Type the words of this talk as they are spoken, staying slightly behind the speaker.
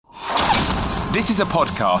This is a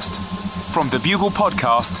podcast from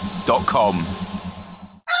thebuglepodcast.com.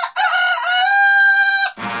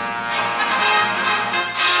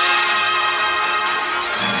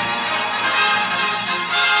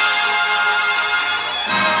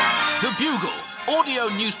 The Bugle, audio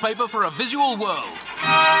newspaper for a visual world.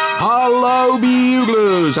 Hello,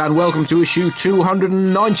 Buglers, and welcome to issue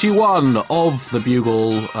 291 of The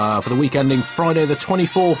Bugle for the week ending Friday the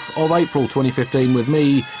 24th of April 2015 with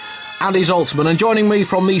me, Andy Zaltzman, and joining me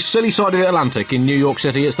from the silly side of the Atlantic in New York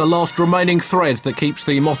City, it's the last remaining thread that keeps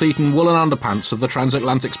the moth-eaten woolen underpants of the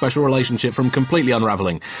transatlantic special relationship from completely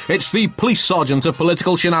unravelling. It's the police sergeant of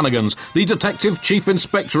political shenanigans, the detective chief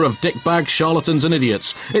inspector of dickbags, charlatans and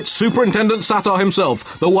idiots. It's Superintendent Satire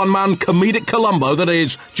himself, the one-man comedic Columbo that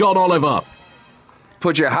is John Oliver.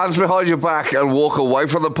 Put your hands behind your back and walk away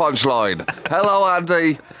from the punchline. Hello,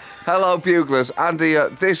 Andy. Hello, Buglers. Andy,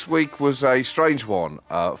 this week was a strange one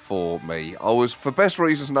for me. I was, for best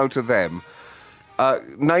reasons known to them,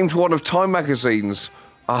 named one of Time magazine's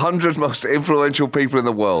 100 most influential people in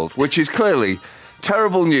the world, which is clearly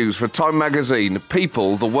terrible news for Time magazine,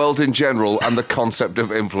 people, the world in general, and the concept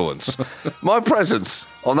of influence. My presence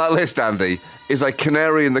on that list, Andy, is a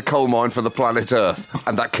canary in the coal mine for the planet Earth,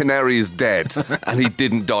 and that canary is dead, and he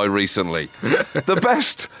didn't die recently.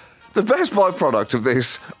 The best byproduct of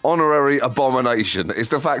this honorary abomination is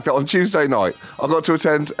the fact that on Tuesday night I got to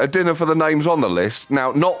attend a dinner for the names on the list.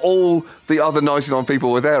 Now, not all the other 99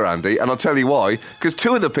 people were there, Andy, and I'll tell you why, because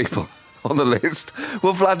two of the people on the list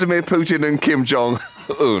were Vladimir Putin and Kim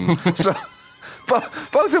Jong-un. So,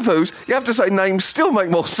 both of whose, you have to say, names still make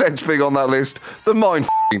more sense being on that list than mine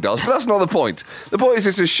does, but that's not the point. The point is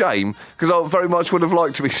it's a shame, because I very much would have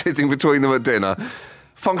liked to be sitting between them at dinner,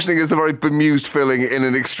 functioning as the very bemused filling in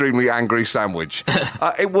an extremely angry sandwich.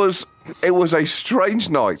 It was a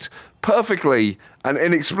strange night, perfectly and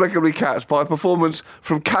inexplicably capped by a performance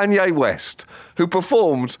from Kanye West, who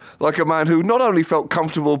performed like a man who not only felt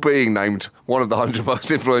comfortable being named one of the 100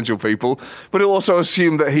 most influential people, but who also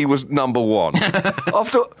assumed that he was number one.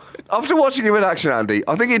 After watching him in action, Andy,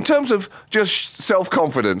 I think in terms of just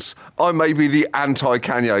self-confidence, I may be the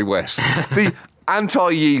anti-Kanye West. The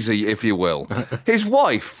anti-Yeezy, if you will. His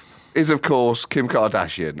wife is, of course, Kim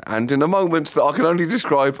Kardashian, and in a moment that I can only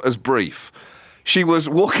describe as brief, she was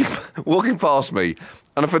walking past me,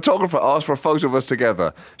 and a photographer asked for a photo of us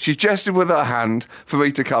together. She gestured with her hand for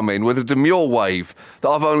me to come in with a demure wave that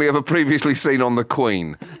I've only ever previously seen on the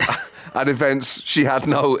Queen at events she had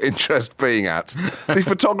no interest being at. The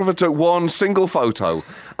photographer took one single photo,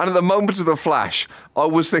 and at the moment of the flash, I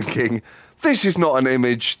was thinking, this is not an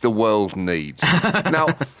image the world needs. Now,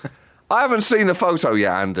 I haven't seen the photo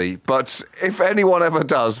yet, Andy, but if anyone ever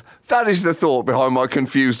does, that is the thought behind my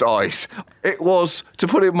confused eyes. It was, to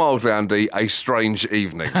put it mildly, Andy, a strange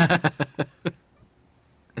evening.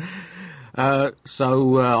 I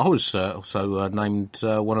was also named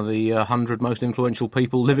one of the 100 most influential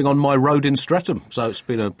people living on my road in Streatham. So it's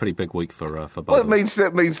been a pretty big week for both. Well,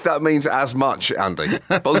 that means as much, Andy.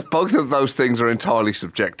 Both of those things are entirely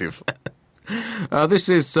subjective. This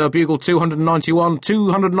is Bugle 291.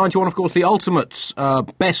 291, of course, the ultimate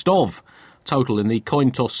best of total in the coin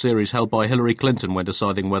toss series held by Hillary Clinton when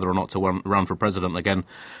deciding whether or not to run for president again.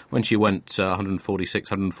 When she went 146,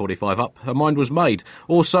 145 up, her mind was made.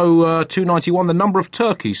 Also, 291, the number of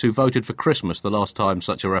turkeys who voted for Christmas the last time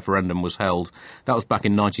such a referendum was held. That was back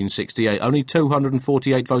in 1968. Only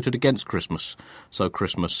 248 voted against Christmas. So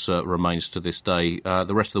Christmas remains to this day.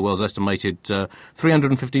 The rest of the world's estimated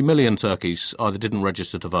 350 million turkeys either didn't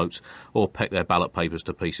register to vote or pecked their ballot papers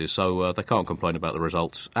to pieces. So they can't complain about the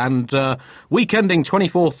results. And week ending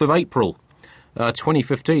 24th of April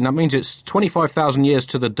 2015, that means it's 25,000 years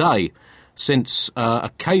to the day since a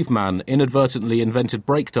caveman inadvertently invented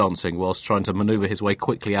breakdancing whilst trying to manoeuvre his way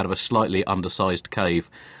quickly out of a slightly undersized cave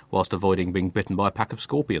whilst avoiding being bitten by a pack of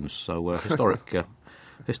scorpions. So historic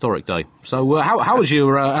day. So how was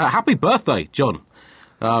your happy birthday, John?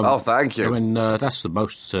 Thank you. I mean, that's the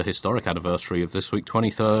most historic anniversary of this week,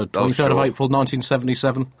 23rd of April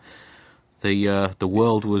 1977. The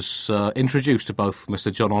world was introduced to both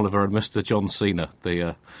Mr. John Oliver and Mr. John Cena.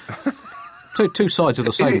 The two sides of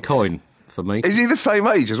the same coin for me. Is he the same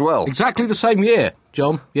age as well? Exactly the same year,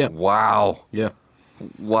 John. Yeah. Wow. Yeah.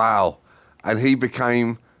 Wow. And he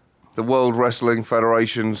became the World Wrestling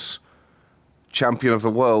Federation's champion of the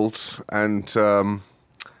world, and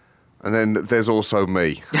then there's also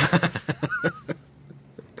me.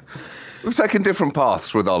 We've taken different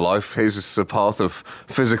paths with our life. His is a path of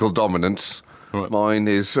physical dominance. Right. Mine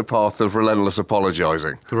is a path of relentless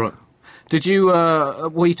apologising. Right. Did you,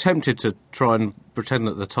 were you tempted to try and pretend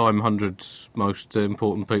that the Time 100 most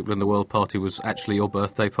important people in the world party was actually your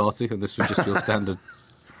birthday party, and this was just your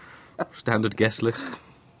standard guest list?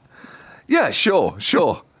 Yeah, sure.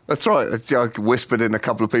 That's right. I whispered in a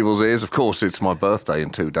couple of people's ears, of course it's my birthday in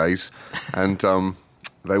 2 days, and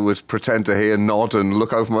they would pretend to hear, nod and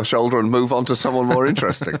look over my shoulder and move on to someone more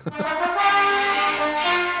interesting.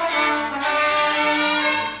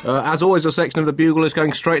 As always, a section of the Bugle is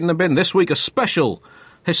going straight in the bin. This week, a special,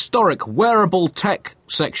 historic, wearable tech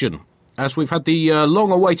section, as we've had the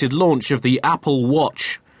long-awaited launch of the Apple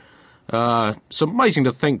Watch. It's amazing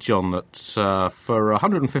to think, John, that for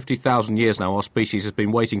 150,000 years now, our species has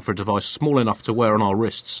been waiting for a device small enough to wear on our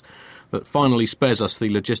wrists that finally spares us the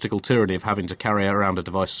logistical tyranny of having to carry around a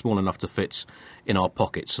device small enough to fit in our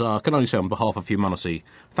pockets. I can only say on behalf of humanity,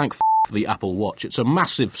 thank for the Apple Watch. It's a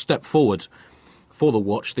massive step forward for the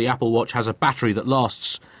watch. The Apple Watch has a battery that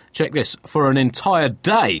lasts, check this, for an entire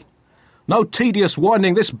day. No tedious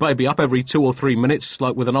winding this baby up every 2 or 3 minutes,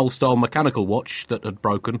 like with an old-style mechanical watch that had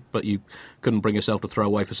broken, but you couldn't bring yourself to throw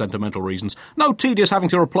away for sentimental reasons. No tedious having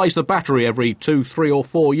to replace the battery every 2, 3 or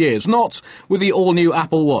 4 years. Not with the all-new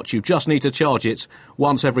Apple Watch. You just need to charge it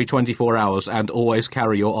once every 24 hours and always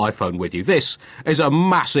carry your iPhone with you. This is a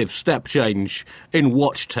massive step change in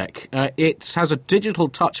watch tech. It has a digital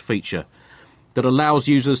touch feature that allows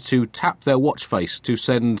users to tap their watch face to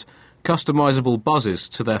send customisable buzzes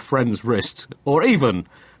to their friend's wrist, or even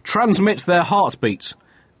transmit their heartbeat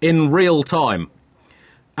in real time.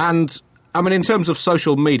 And, I mean, in terms of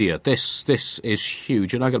social media, this is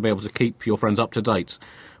huge. You're not going to be able to keep your friends up to date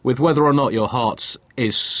with whether or not your heart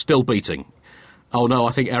is still beating. Oh no,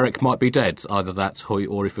 I think Eric might be dead. Either that,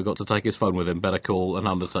 or he forgot to take his phone with him. Better call an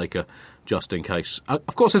undertaker, just in case.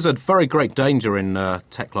 Of course, there's a very great danger in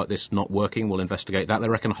tech like this not working. We'll investigate that. They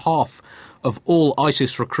reckon half of all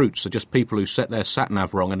ISIS recruits are just people who set their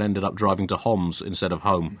sat-nav wrong and ended up driving to Homs instead of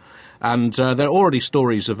home. And there are already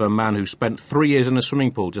stories of a man who spent 3 years in a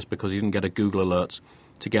swimming pool just because he didn't get a Google alert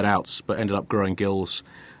to get out, but ended up growing gills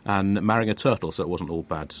and marrying a turtle, so it wasn't all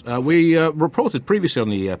bad. We reported previously on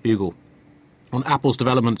the Bugle on Apple's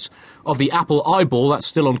development of the Apple eyeball. That's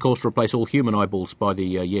still on course to replace all human eyeballs by the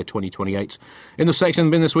year 2028. In the section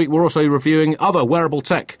bin this week, we're also reviewing other wearable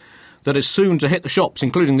tech that is soon to hit the shops,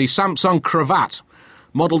 including the Samsung cravat.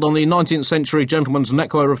 Modelled on the 19th century gentleman's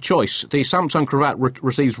neckwear of choice, the Samsung cravat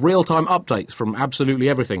receives real-time updates from absolutely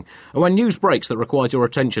everything. And when news breaks that requires your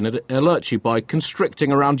attention, it alerts you by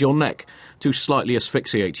constricting around your neck to slightly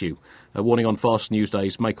asphyxiate you. A warning on fast news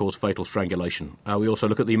days may cause fatal strangulation. We also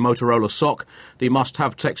look at the Motorola sock, the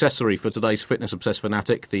must-have tech-accessory for today's fitness-obsessed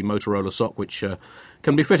fanatic. The Motorola sock, which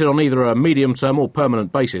can be fitted on either a medium-term or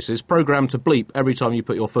permanent basis, is programmed to bleep every time you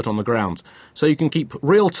put your foot on the ground, so you can keep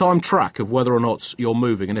real-time track of whether or not you're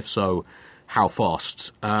moving, and if so, how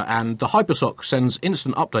fast. And the Hypersock sends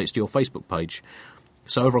instant updates to your Facebook page,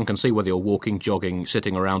 so everyone can see whether you're walking, jogging,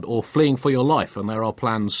 sitting around, or fleeing for your life. And there are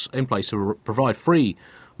plans in place to provide free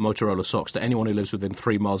Motorola socks to anyone who lives within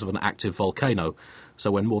 3 miles of an active volcano. So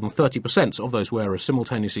when more than 30% of those wearers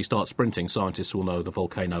simultaneously start sprinting, scientists will know the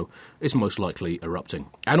volcano is most likely erupting.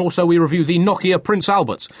 And also we review the Nokia Prince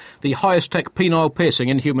Albert, the highest tech penile piercing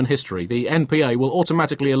in human history. The NPA will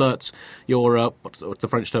automatically alert your, the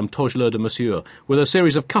French term, togeleur de monsieur, with a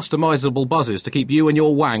series of customisable buzzes to keep you and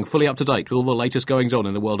your wang fully up to date with all the latest goings-on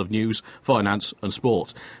in the world of news, finance and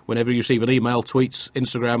sport. Whenever you receive an email, tweets,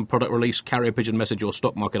 Instagram, product release, carrier pigeon message or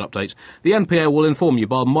stock market update, the NPA will inform you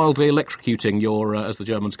by mildly electrocuting your, as the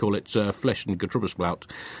Germans call it, flesh and Getrubbesblaut.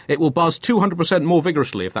 It will buzz 200% more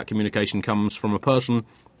vigorously if that communication comes from a person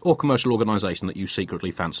or commercial organisation that you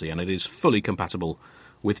secretly fancy, and it is fully compatible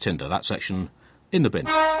with Tinder. That section in the bin.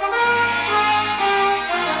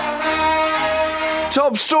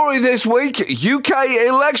 Top story this week, UK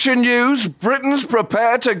election news. Britain's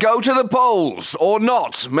prepared to go to the polls, or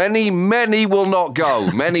not. Many will not go.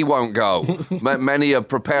 Many won't go. Many are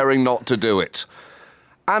preparing not to do it.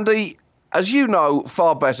 Andy, as you know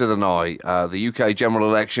far better than I, the UK general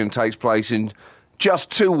election takes place in just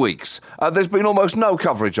 2 weeks. There's been almost no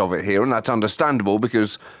coverage of it here, and that's understandable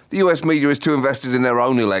because the US media is too invested in their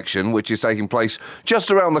own election, which is taking place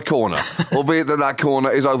just around the corner, albeit that corner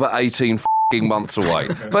is over 18 months away.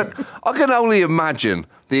 But I can only imagine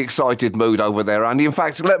the excited mood over there, Andy. In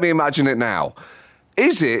fact, let me imagine it now.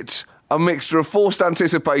 Is it a mixture of forced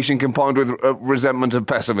anticipation combined with resentment and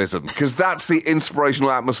pessimism? Because that's the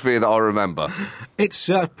inspirational atmosphere that I remember. It's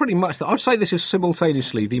pretty much that. I'd say this is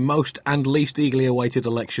simultaneously the most and least eagerly awaited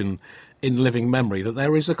election in living memory, that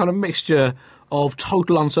there is a kind of mixture of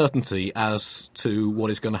total uncertainty as to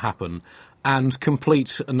what is going to happen and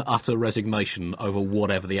complete and utter resignation over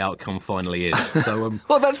whatever the outcome finally is. So,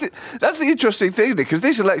 well, that's the interesting thing, because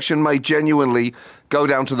this election may genuinely go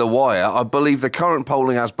down to the wire. I believe the current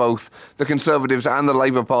polling has both the Conservatives and the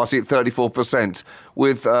Labour Party at 34%,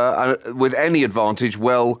 with any advantage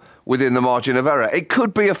well within the margin of error. It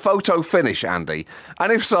could be a photo finish, Andy.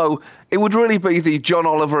 And if so, it would really be the John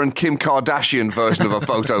Oliver and Kim Kardashian version of a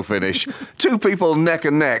photo finish. Two people neck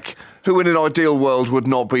and neck who in an ideal world would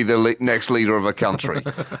not be the next leader of a country.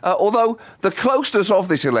 Although the closeness of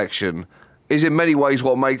this election is in many ways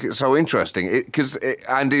what makes it so interesting,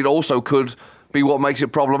 and it also could be what makes it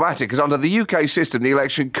problematic, because under the UK system, the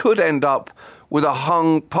election could end up with a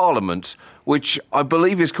hung parliament, which I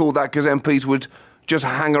believe is called that because MPs would just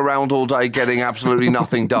hang around all day getting absolutely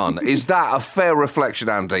nothing done. Is that a fair reflection,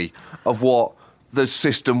 Andy, of what the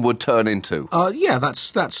system would turn into? Yeah,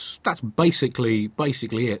 that's basically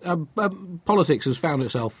it. Politics has found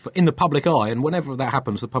itself in the public eye, and whenever that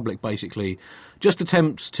happens, the public basically just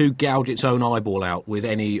attempts to gouge its own eyeball out with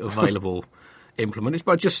any available implement. It's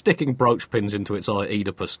by just sticking brooch pins into its eye,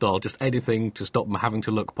 Oedipus style, just anything to stop them having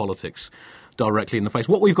to look politics directly in the face.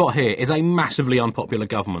 What we've got here is a massively unpopular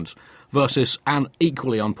government versus an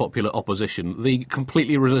equally unpopular opposition, the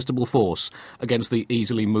completely resistible force against the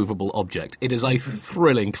easily movable object. It is a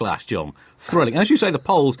thrilling clash, John. Thrilling. As you say, the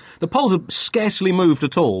polls have scarcely moved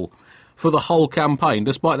at all for the whole campaign,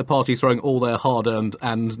 despite the party throwing all their hard-earned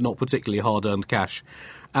and not particularly hard-earned cash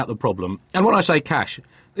at the problem. And when I say cash,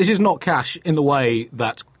 this is not cash in the way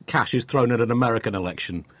that cash is thrown at an American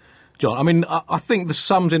election, John. I mean, I think the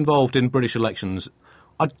sums involved in British elections,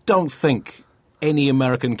 I don't think any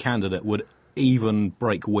American candidate would even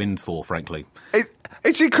break wind for, frankly.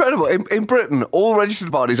 It's incredible. In Britain, all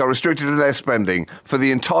registered parties are restricted in their spending for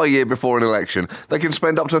the entire year before an election. They can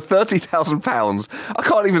spend up to £30,000. I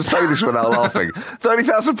can't even say this without laughing.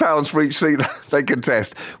 £30,000 for each seat they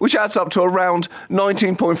contest, which adds up to around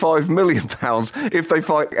 £19.5 million if they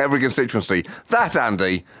fight every constituency. That,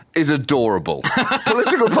 Andy, is adorable.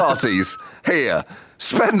 Political parties here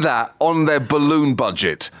spend that on their balloon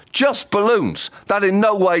budget. Just balloons. That in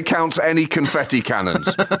no way counts any confetti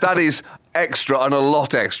cannons. That is extra and a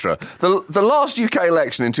lot extra. The last UK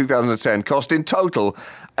election in 2010 cost in total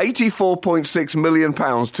 £84.6 million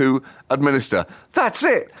to administer. That's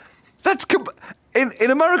it.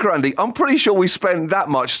 In America, Andy, I'm pretty sure we spent that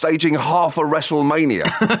much staging half a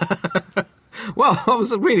WrestleMania. Well, I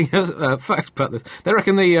was reading facts about this. They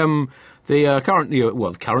reckon the current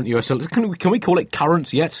US election, can we call it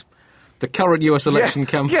current yet? The current US election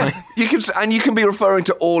campaign. Yeah, you can be referring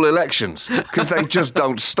to all elections because they just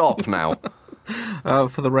don't stop now.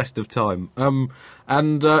 For the rest of time. I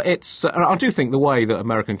do think the way that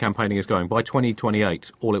American campaigning is going, by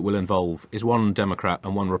 2028, all it will involve is one Democrat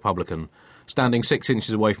and one Republican standing 6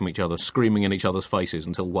 inches away from each other, screaming in each other's faces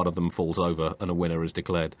until one of them falls over and a winner is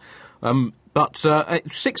declared. But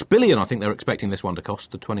 $6 billion, I think they're expecting this one to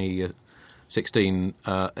cost, the 2016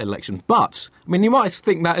 election. But, I mean, you might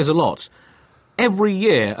think that is a lot. Every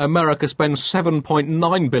year, America spends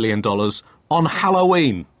 $7.9 billion on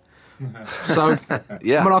Halloween. So,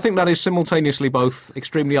 yeah. I mean, I think that is simultaneously both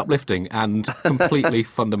extremely uplifting and completely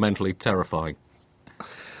fundamentally terrifying.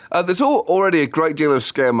 There's already a great deal of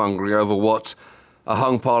scaremongering over what a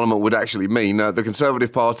hung parliament would actually mean. The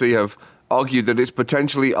Conservative Party have argued that it's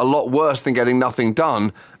potentially a lot worse than getting nothing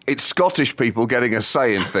done. It's Scottish people getting a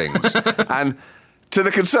say in things. And to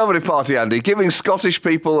the Conservative Party, Andy, giving Scottish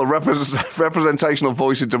people a representational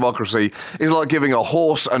voice in democracy is like giving a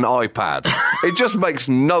horse an iPad. It just makes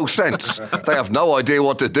no sense. They have no idea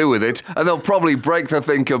what to do with it, and they'll probably break the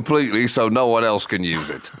thing completely so no one else can use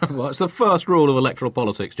it. Well, it's the first rule of electoral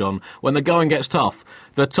politics, John. When the going gets tough,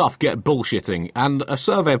 the tough get bullshitting. And a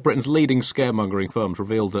survey of Britain's leading scaremongering firms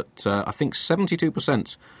revealed that, I think,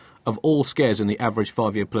 72% of all scares in the average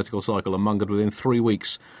 5-year political cycle are mongered within 3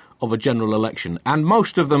 weeks of a general election, and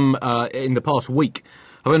most of them in the past week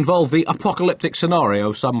have involved the apocalyptic scenario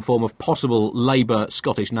of some form of possible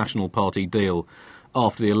Labour-Scottish National Party deal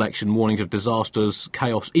after the election, warnings of disasters,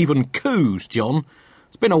 chaos, even coups, John.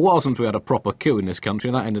 It's been a while since we had a proper coup in this country,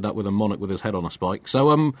 and that ended up with a monarch with his head on a spike.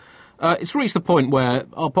 So it's reached the point where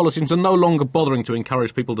our politicians are no longer bothering to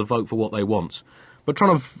encourage people to vote for what they want, but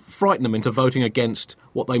trying to frighten them into voting against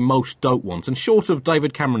what they most don't want. And short of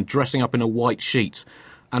David Cameron dressing up in a white sheet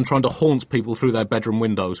and trying to haunt people through their bedroom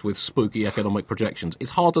windows with spooky economic projections,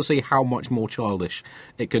 it's hard to see how much more childish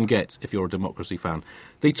it can get if you're a democracy fan.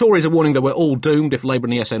 The Tories are warning that we're all doomed if Labour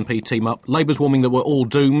and the SNP team up. Labour's warning that we're all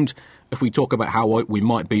doomed if we talk about how we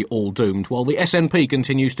might be all doomed, while the SNP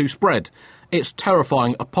continues to spread its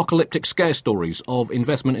terrifying apocalyptic scare stories of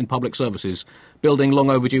investment in public services, building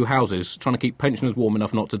long overdue houses, trying to keep pensioners warm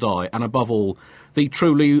enough not to die, and above all, the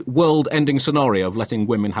truly world-ending scenario of letting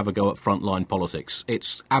women have a go at frontline politics.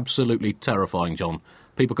 It's absolutely terrifying, John.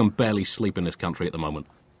 People can barely sleep in this country at the moment.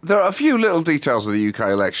 There are a few little details of the UK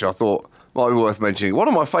election I thought might be worth mentioning. One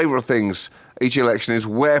of my favourite things each election is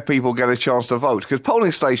where people get a chance to vote, because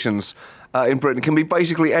polling stations in Britain can be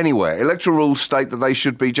basically anywhere. Electoral rules state that they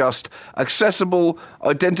should be just accessible,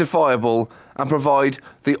 identifiable, and provide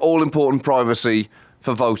the all-important privacy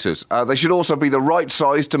for voters. They should also be the right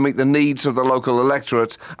size to meet the needs of the local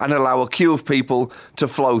electorate and allow a queue of people to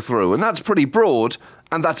flow through. And that's pretty broad,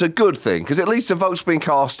 and that's a good thing, because it leads to votes being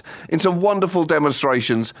cast in some wonderful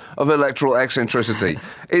demonstrations of electoral eccentricity.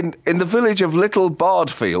 In the village of Little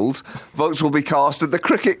Bardfield, votes will be cast at the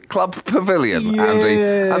Cricket Club Pavilion, Andy.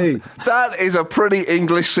 And that is a pretty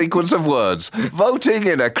English sequence of words. Voting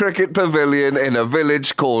in a cricket pavilion in a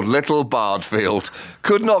village called Little Bardfield.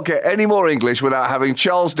 Could not get any more English without having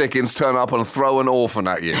Charles Dickens turn up and throw an orphan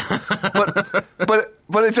at you.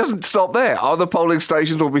 But it doesn't stop there. Other polling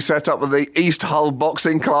stations will be set up at the East Hull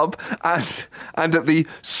Boxing Club and at the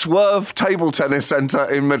Swerve Table Tennis Centre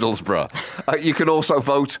in Middlesbrough. You can also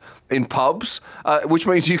vote in pubs, which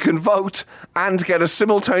means you can vote and get a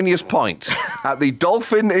simultaneous pint at the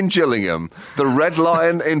Dolphin in Gillingham, the Red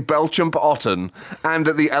Lion in Belchamp Otten, and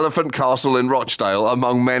at the Elephant Castle in Rochdale,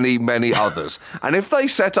 among many, many others. And if they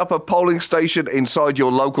set up a polling station inside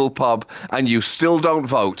your local pub and you still don't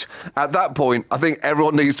vote, at that point, I think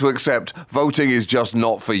everyone needs to accept voting is just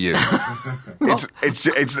not for you.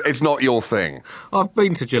 It's not your thing. I've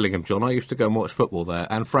been to Gillingham, John. I used to go and watch football there,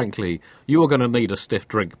 and frankly, you are going to need a stiff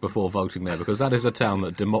drink before voting there, because that is a town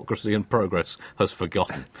that democracy and progress has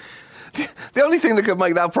forgotten. The only thing that could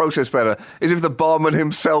make that process better is if the barman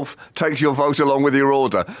himself takes your vote along with your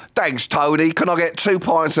order. Thanks, Tony. Can I get 2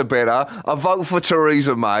 pints of bitter, a vote for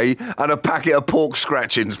Theresa May, and a packet of pork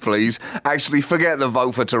scratchings, please? Actually, forget the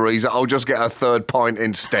vote for Theresa. I'll just get a 3rd pint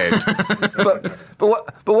instead.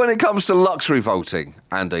 but when it comes to luxury voting,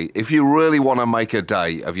 Andy, if you really want to make a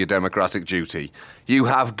day of your democratic duty, you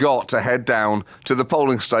have got to head down to the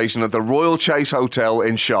polling station at the Royal Chase Hotel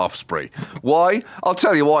in Shaftesbury. Why? I'll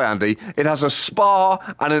tell you why, Andy. It has a spa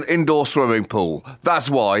and an indoor swimming pool. That's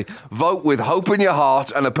why. Vote with hope in your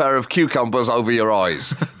heart and a pair of cucumbers over your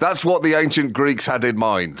eyes. That's what the ancient Greeks had in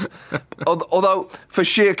mind. Although, for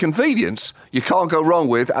sheer convenience, you can't go wrong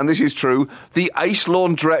with, and this is true, the Ace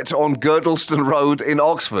Laundrette on Girdleston Road in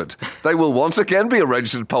Oxford. They will once again be a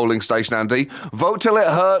registered polling station, Andy. Vote till it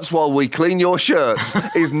hurts while we clean your shirts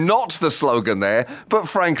is not the slogan there, but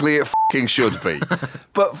frankly it f***ing should be.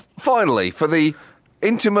 But finally, for the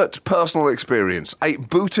intimate personal experience, a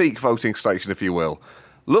boutique voting station, if you will,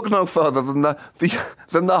 look no further than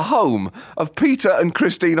the home of Peter and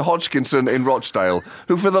Christine Hodgkinson in Rochdale,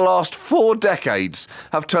 who for the last 4 decades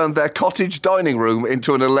have turned their cottage dining room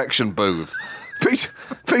into an election booth.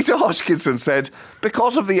 Peter Hodgkinson said,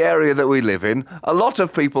 because of the area that we live in, a lot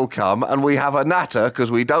of people come and we have a natter because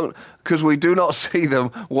we do not see them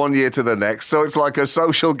one year to the next, so it's like a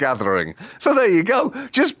social gathering. So there you go.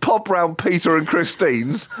 Just pop round Peter and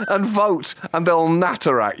Christine's and vote and they'll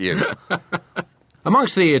natter at you.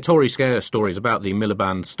 Amongst the Tory scare stories about the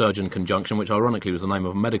Miliband-Sturgeon conjunction, which ironically was the name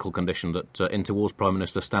of a medical condition that interwars Prime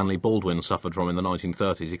Minister Stanley Baldwin suffered from in the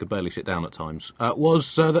 1930s, he could barely sit down at times,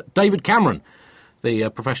 was that David Cameron, the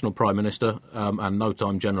professional Prime Minister and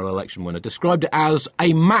no-time general election winner, described it as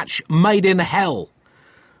a match made in hell.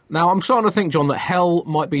 Now, I'm starting to think, John, that hell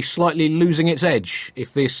might be slightly losing its edge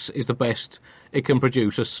if this is the best it can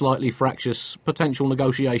produce, a slightly fractious potential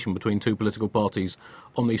negotiation between two political parties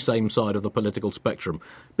on the same side of the political spectrum.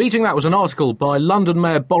 Beating that was an article by London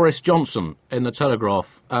Mayor Boris Johnson in The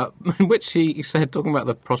Telegraph, in which he said, talking about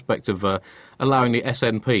the prospect of allowing the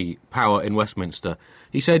SNP power in Westminster,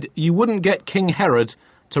 he said, "You wouldn't get King Herod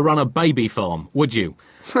to run a baby farm, would you?"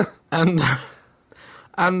 and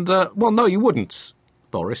well, no, you wouldn't,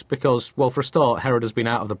 Boris, because, well, for a start, Herod has been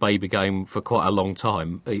out of the baby game for quite a long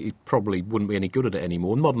time. He probably wouldn't be any good at it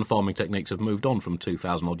anymore. Modern farming techniques have moved on from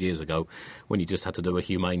 2,000-odd years ago, when you just had to do a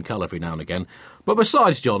humane cull every now and again. But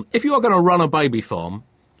besides, John, if you are going to run a baby farm,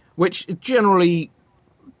 which generally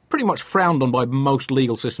pretty much frowned on by most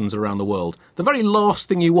legal systems around the world, the very last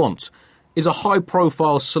thing you want is a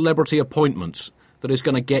high-profile celebrity appointment that is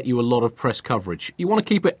going to get you a lot of press coverage. You want to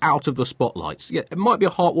keep it out of the spotlight. Yeah, it might be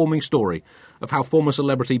a heartwarming story of how former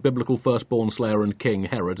celebrity biblical firstborn slayer and king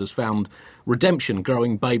Herod has found redemption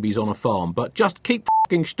growing babies on a farm, but just keep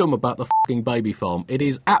f***ing stum about the f***ing baby farm. It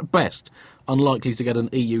is, at best, unlikely to get an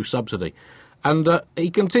EU subsidy. And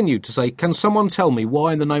he continued to say, can someone tell me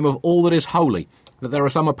why, in the name of all that is holy, that there are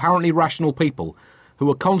some apparently rational people who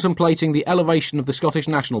are contemplating the elevation of the Scottish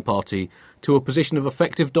National Party to a position of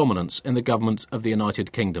effective dominance in the government of the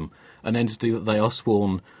United Kingdom, an entity that they are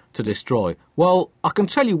sworn to destroy? Well, I can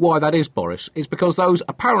tell you why that is, Boris. It's because those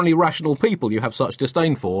apparently rational people you have such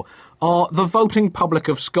disdain for are the voting public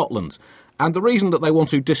of Scotland. And the reason that they want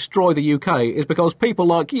to destroy the UK is because people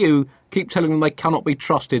like you keep telling them they cannot be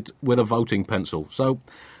trusted with a voting pencil. So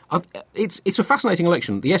it's a fascinating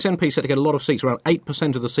election. The SNP set to get a lot of seats, around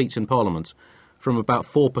 8% of the seats in Parliament, from about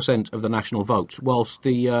 4% of the national vote, whilst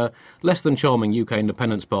the less than charming UK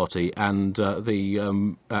Independence Party and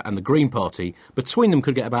the Green Party, between them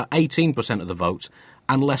could get about 18% of the vote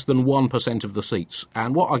and less than 1% of the seats.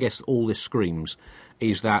 And what I guess all this screams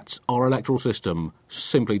is that our electoral system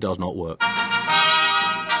simply does not work.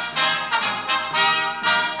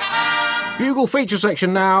 Bugle feature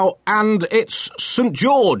section now, and it's St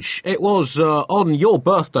George. It was on your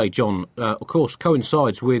birthday, John, of course,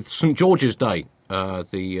 coincides with St George's Day,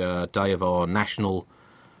 the day of our national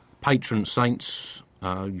patron saints.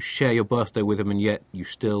 You share your birthday with them, and yet you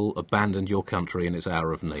still abandoned your country in its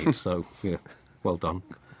hour of need. So, yeah, well done.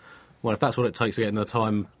 Well, if that's what it takes to get in the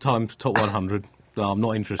time to top 100, no, I'm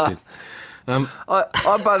not interested. I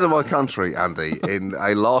abandoned my country, Andy, in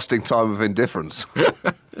a lasting time of indifference.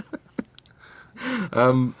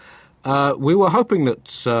 We were hoping that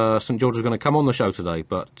St George was going to come on the show today,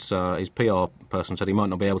 but his PR person said he might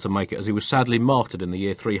not be able to make it, as he was sadly martyred in the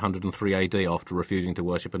year 303 AD after refusing to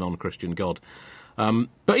worship a non-Christian god.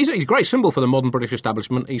 But he's a great symbol for the modern British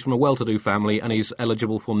establishment. He's from a well-to-do family, and he's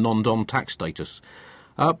eligible for non-dom tax status.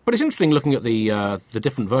 But it's interesting looking at the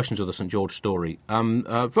different versions of the St George story.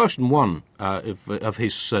 Version 1 of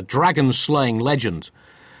his dragon-slaying legend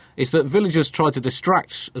is that villagers tried to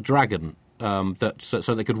distract a dragon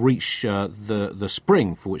so they could reach the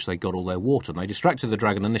spring for which they got all their water. And they distracted the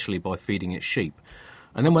dragon initially by feeding it sheep.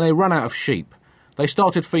 And then when they ran out of sheep, they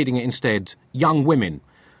started feeding it instead young women,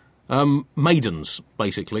 maidens,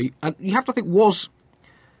 basically. And you have to think, was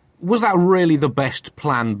that really the best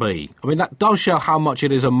plan B? I mean, that does show how much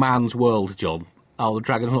it is a man's world, John. Oh, the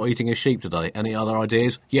dragon's not eating his sheep today. Any other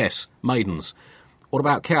ideas? Yes, maidens. What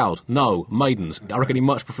about cows? No, maidens. I reckon he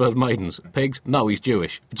much prefers maidens. Pigs? No, he's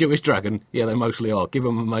Jewish. Jewish dragon? Yeah, they mostly are. Give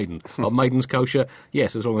him a maiden. Are maidens kosher?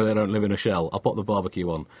 Yes, as long as they don't live in a shell. I'll pop the barbecue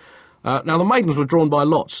on. Now, the maidens were drawn by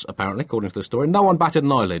lots, apparently, according to the story. No one batted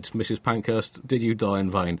an eyelid. Mrs. Pankhurst, did you die in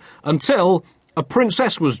vain? Until a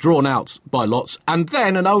princess was drawn out by lots, and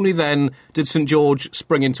then, and only then, did St George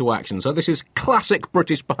spring into action. So this is classic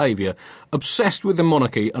British behaviour, obsessed with the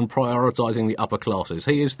monarchy and prioritising the upper classes.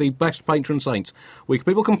 He is the best patron saint.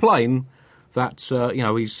 People complain that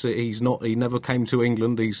he never came to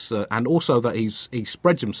England. And also that he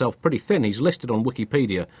spreads himself pretty thin. He's listed on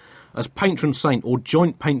Wikipedia as patron saint or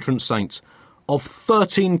joint patron saint of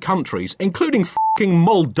 13 countries, including fucking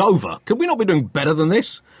Moldova. Could we not be doing better than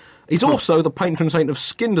this? He's also the patron saint of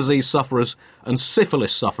skin disease sufferers and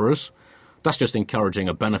syphilis sufferers. That's just encouraging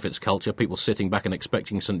a benefits culture, people sitting back and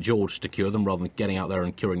expecting St George to cure them rather than getting out there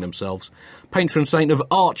and curing themselves. Patron saint of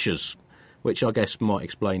archers, which I guess might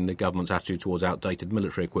explain the government's attitude towards outdated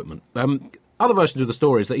military equipment. Other versions of the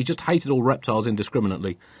story is that he just hated all reptiles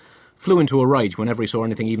indiscriminately, flew into a rage whenever he saw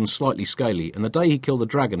anything even slightly scaly, and the day he killed the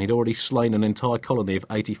dragon, he'd already slain an entire colony of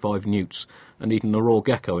 85 newts and eaten a raw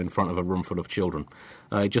gecko in front of a room full of children.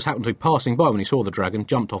 He just happened to be passing by when he saw the dragon,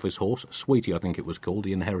 jumped off his horse, Sweetie I think it was called,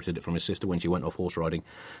 he inherited it from his sister when she went off horse riding,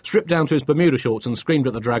 stripped down to his Bermuda shorts and screamed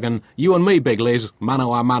at the dragon, "You and me, Big Liz,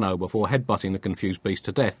 mano a mano," before headbutting the confused beast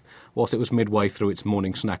to death, whilst it was midway through its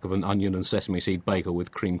morning snack of an onion and sesame seed bagel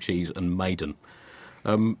with cream cheese and maiden.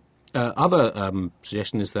 Other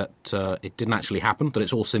suggestion is that it didn't actually happen, that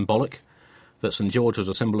it's all symbolic, that St George was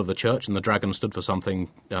a symbol of the church and the dragon stood for something,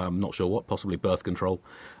 not sure what, possibly birth control.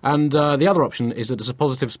 And the other option is that it's a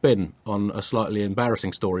positive spin on a slightly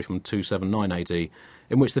embarrassing story from 279 AD,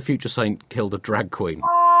 in which the future saint killed a drag queen.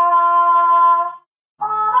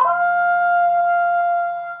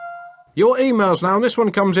 Your emails now, and this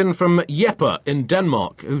one comes in from Jeppe in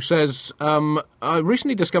Denmark, who says, I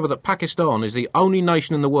recently discovered that Pakistan is the only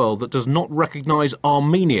nation in the world that does not recognise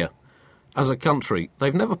Armenia as a country.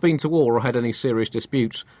 They've never been to war or had any serious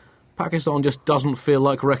disputes. Pakistan just doesn't feel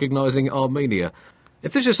like recognising Armenia.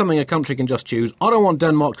 If this is something a country can just choose, I don't want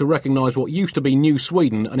Denmark to recognise what used to be New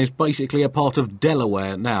Sweden and is basically a part of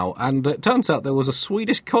Delaware now. And it turns out there was a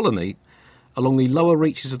Swedish colony along the lower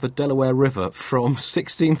reaches of the Delaware River from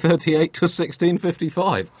 1638 to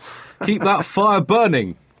 1655. Keep that fire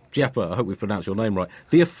burning, Jeppe. I hope we pronounced your name right.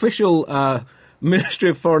 The official Ministry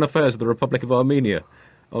of Foreign Affairs of the Republic of Armenia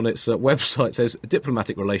on its website says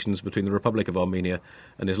diplomatic relations between the Republic of Armenia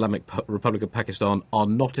and Islamic Republic of Pakistan are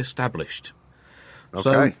not established. Okay.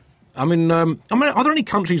 So, I mean, are there any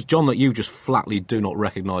countries, John, that you just flatly do not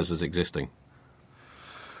recognise as existing?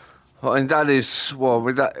 Well, and that is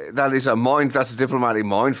that's a diplomatic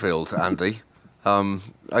minefield, Andy.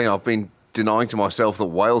 I've been denying to myself that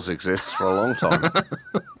Wales exists for a long time.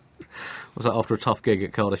 Was that after a tough gig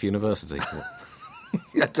at Cardiff University?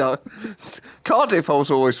 Yeah, Cardiff I was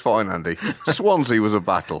always fine, Andy. Swansea was a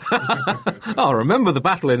battle. I remember the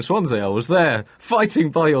battle in Swansea. I was there, fighting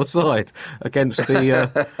by your side against the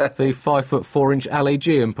 5'4" Ali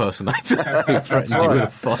G impersonator who threatened you with a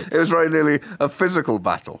fight. It was very nearly a physical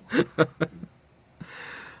battle.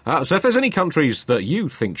 So if there's any countries that you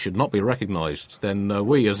think should not be recognised, then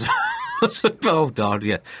we as... Oh, God,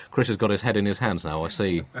 yeah. Chris has got his head in his hands now. I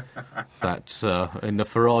see that in the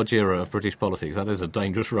Farage era of British politics, that is a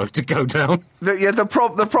dangerous road to go down.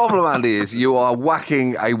 The problem, Andy, is you are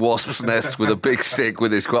whacking a wasp's nest with a big stick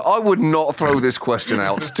with this question. I would not throw this question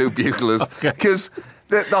out to buglers because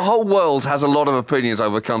the whole world has a lot of opinions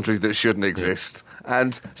over countries that shouldn't exist.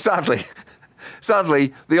 And sadly,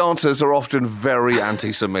 the answers are often very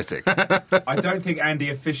anti-Semitic. I don't think Andy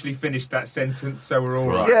officially finished that sentence, so we're all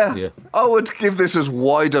right. Yeah. I would give this as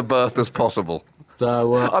wide a berth as possible.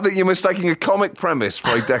 So, I think you're mistaking a comic premise for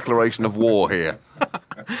a declaration of war here.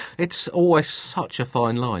 It's always such a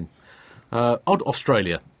fine line.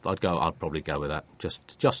 Australia, I'd probably go with that,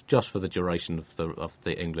 just for the duration of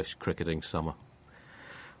the English cricketing summer.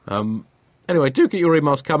 Anyway, do get your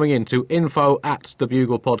emails coming in to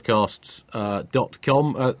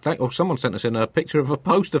info@thebuglepodcasts.com. Someone sent us in a picture of a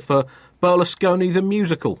poster for Berlusconi the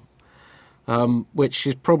Musical, which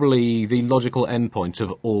is probably the logical endpoint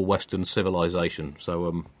of all Western civilization.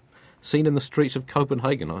 So, seen in the streets of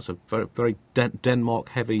Copenhagen. That's a very, very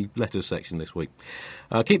Denmark-heavy letters section this week.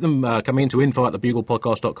 Keep them coming in to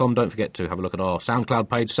info@thebuglepodcast.com. Don't forget to have a look at our SoundCloud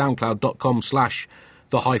page,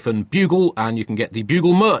 soundcloud.com/the-Bugle, and you can get the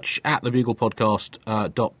Bugle merch at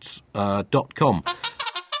thebuglepodcast.com.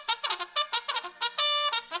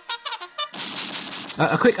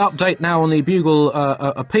 A quick update now on the Bugle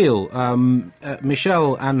appeal.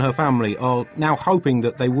 Michelle and her family are now hoping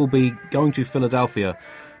that they will be going to Philadelphia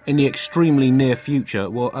in the extremely near future.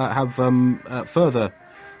 We'll have further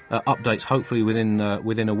updates hopefully within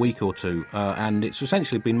a week or two, and it's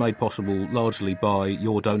essentially been made possible largely by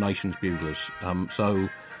your donations, Buglers. So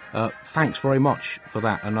thanks very much for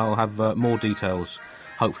that, and I'll have more details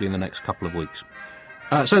hopefully in the next couple of weeks.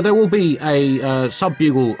 So there will be a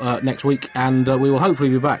sub-Bugle next week, and we will hopefully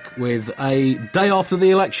be back with a day after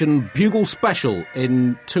the election Bugle special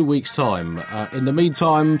in 2 weeks' time. In the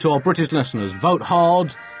meantime, to our British listeners, vote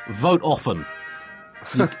hard, vote often.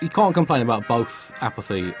 You can't complain about both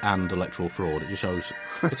apathy and electoral fraud. It just shows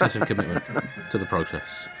excessive commitment to the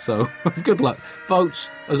process. So, good luck. Vote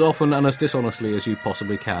as often and as dishonestly as you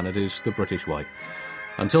possibly can. It is the British way.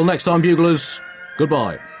 Until next time, Buglers,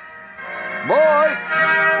 goodbye. Bye!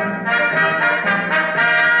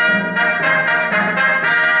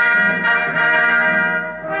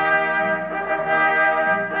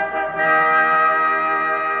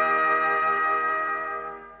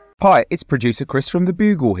 Hi, it's producer Chris from The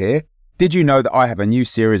Bugle here. Did you know that I have a new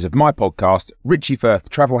series of my podcast, Richie Firth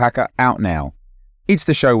Travel Hacker, out now? It's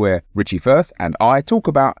the show where Richie Firth and I talk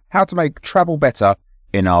about how to make travel better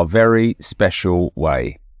in our very special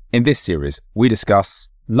way. In this series, we discuss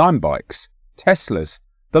Lime bikes, Teslas,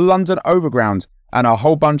 the London Overground, and a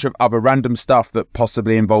whole bunch of other random stuff that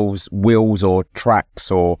possibly involves wheels or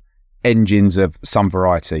tracks or engines of some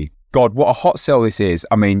variety. God, what a hot sell this is.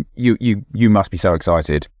 I mean, you must be so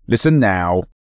excited. Listen now.